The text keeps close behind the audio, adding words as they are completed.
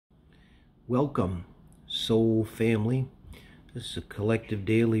Welcome, soul family. This is a collective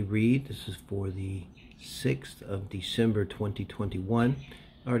daily read. This is for the 6th of December 2021.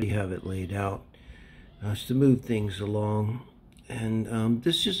 I already have it laid out just to move things along. And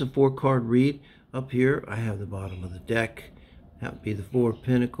this is just a 4-card read. Up here, I have the bottom of the deck. That would be the 4 of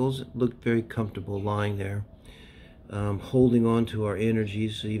Pentacles. It looked very comfortable lying there. Holding on to our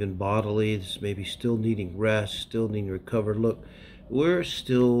energies, even bodily. This maybe still needing rest, still needing to recover. Look, we're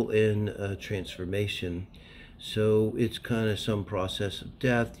still in a transformation, so it's kind of some process of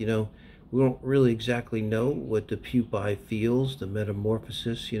death. You know, we don't really exactly know what the pupae feels, the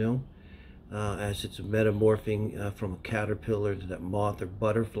metamorphosis, as it's metamorphing from a caterpillar to that moth or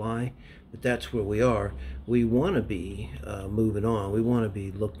butterfly. But that's where we are. We want to be moving on. We want to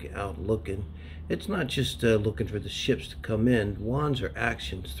be looking. It's not just looking for the ships to come in. Wands are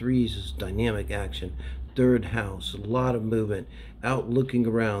actions. Threes is dynamic action. Third house, a lot of movement, out looking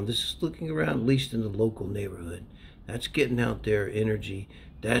around. This is looking around, at least in the local neighborhood. That's getting out there energy.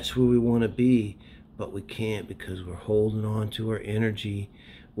 That's where we want to be, but we can't because we're holding on to our energy.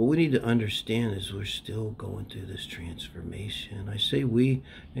 What we need to understand is we're still going through this transformation. I say we,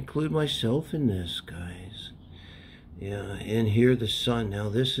 include myself in this, guys. Yeah, and here the sun. Now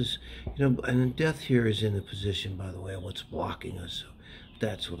this is, and death here is in the position, by the way, of what's blocking us. So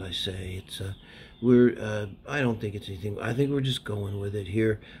that's what I say. It's I don't think it's anything. I think we're just going with it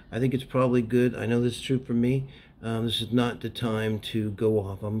here. I think it's probably good. I know this is true for me. This is not the time to go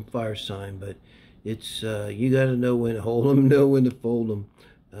off. I'm a fire sign, but it's you got to know when to hold them, know when to fold them.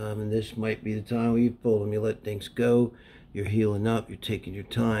 And this might be the time where you fold them. You let things go. You're healing up. You're taking your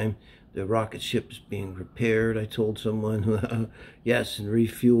time. The rocket ship is being repaired. I told someone, yes, and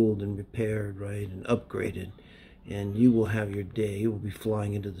refueled and repaired, right, and upgraded. And you will have your day. You will be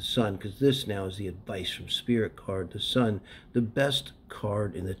flying into the sun, because this now is the advice from Spirit card, the sun, the best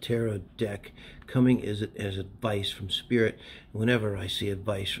card in the tarot deck, coming as advice from Spirit. Whenever I see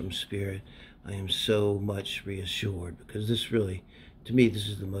advice from Spirit, I am so much reassured, because this really, to me, this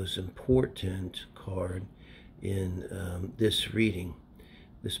is the most important card in this reading,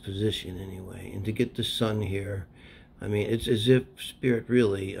 this position anyway. And to get the sun here, I mean, it's as if Spirit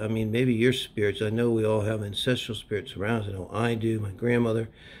really, I mean, maybe your spirits, I know we all have ancestral spirits around us. I know I do, my grandmother.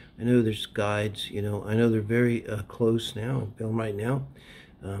 I know there's guides, I know they're very close now, right now.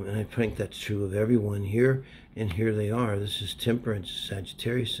 And I think that's true of everyone here. And here they are. This is Temperance,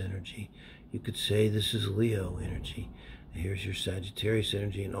 Sagittarius energy. You could say this is Leo energy. Here's your Sagittarius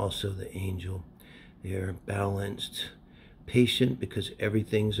energy, and also the angel. They're balanced, patient, because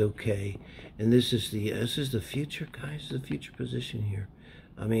everything's okay. And this is the future, guys. The future position here.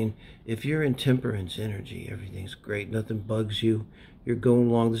 I mean, if you're in temperance energy, everything's great. Nothing bugs you. You're going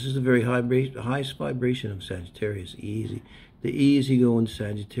along. This is the very highest vibration of Sagittarius. Easy. The easygoing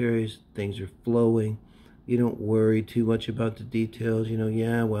Sagittarius. Things are flowing. You don't worry too much about the details.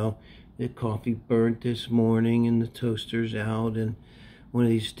 Yeah, well, the coffee burnt this morning and the toaster's out, and one of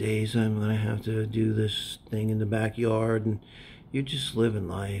these days I'm going to have to do this thing in the backyard, and you're just living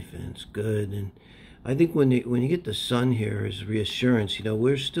life, and it's good. And I think when you get the sun here is reassurance.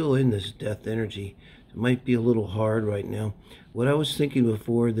 We're still in this death energy. It might be a little hard right now. What I was thinking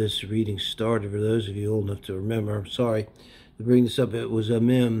before this reading started, for those of you old enough to remember, I'm sorry to bring this up, it was a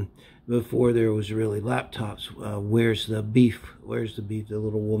meme before there was really laptops. Where's the beef? Where's the beef? The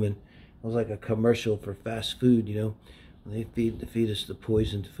little woman. It was like a commercial for fast food, They feed us the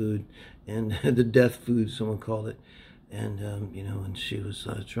poisoned food and the death food, someone called it. And, and she was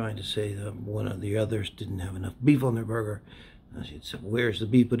trying to say that one of the others didn't have enough beef on their burger. She'd say, where's the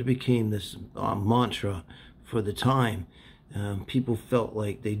beef? But it became this mantra for the time. People felt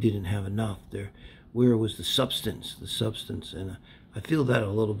like they didn't have enough. Where was the substance? The substance. And I feel that a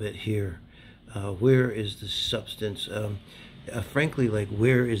little bit here. Where is the substance? Frankly, like,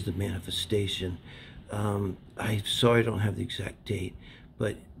 where is the manifestation? I'm sorry I don't have the exact date,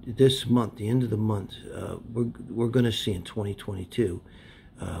 but this month, the end of the month, we're going to see in 2022,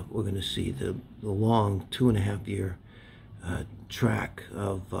 we're going to see the long 2.5-year track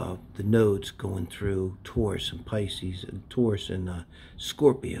of the nodes going through Taurus and Pisces, and Taurus and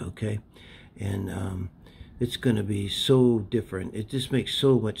Scorpio, okay? And it's going to be so different. It just makes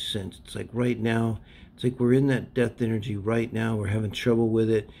so much sense. It's like right now, it's like we're in that death energy right now. We're having trouble with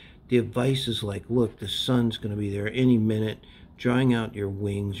it. The advice is like, look, the sun's going to be there any minute, drying out your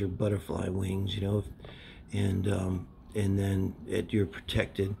wings, your butterfly wings, and then you're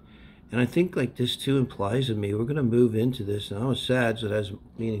protected. And I think like this too implies to me, we're going to move into this, and I was sad, so that's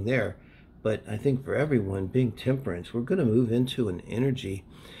meaning there. But I think for everyone, being temperance, we're going to move into an energy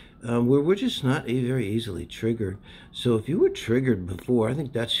we're just not very easily triggered. So if you were triggered before, I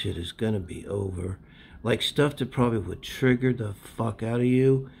think that shit is going to be over. Like stuff that probably would trigger the fuck out of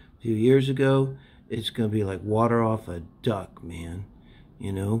you a few years ago, it's going to be like water off a duck, man.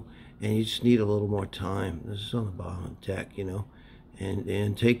 You know? And you just need a little more time. This is on the bottom of the deck, you know?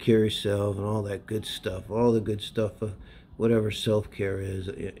 And take care of yourself and all that good stuff. All the good stuff of whatever self-care is.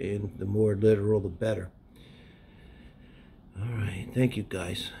 And the more literal, the better. All right, thank you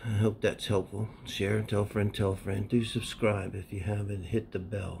guys. I hope that's helpful. Share, tell a friend, tell a friend. Do subscribe if you haven't. Hit the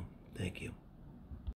bell. Thank you.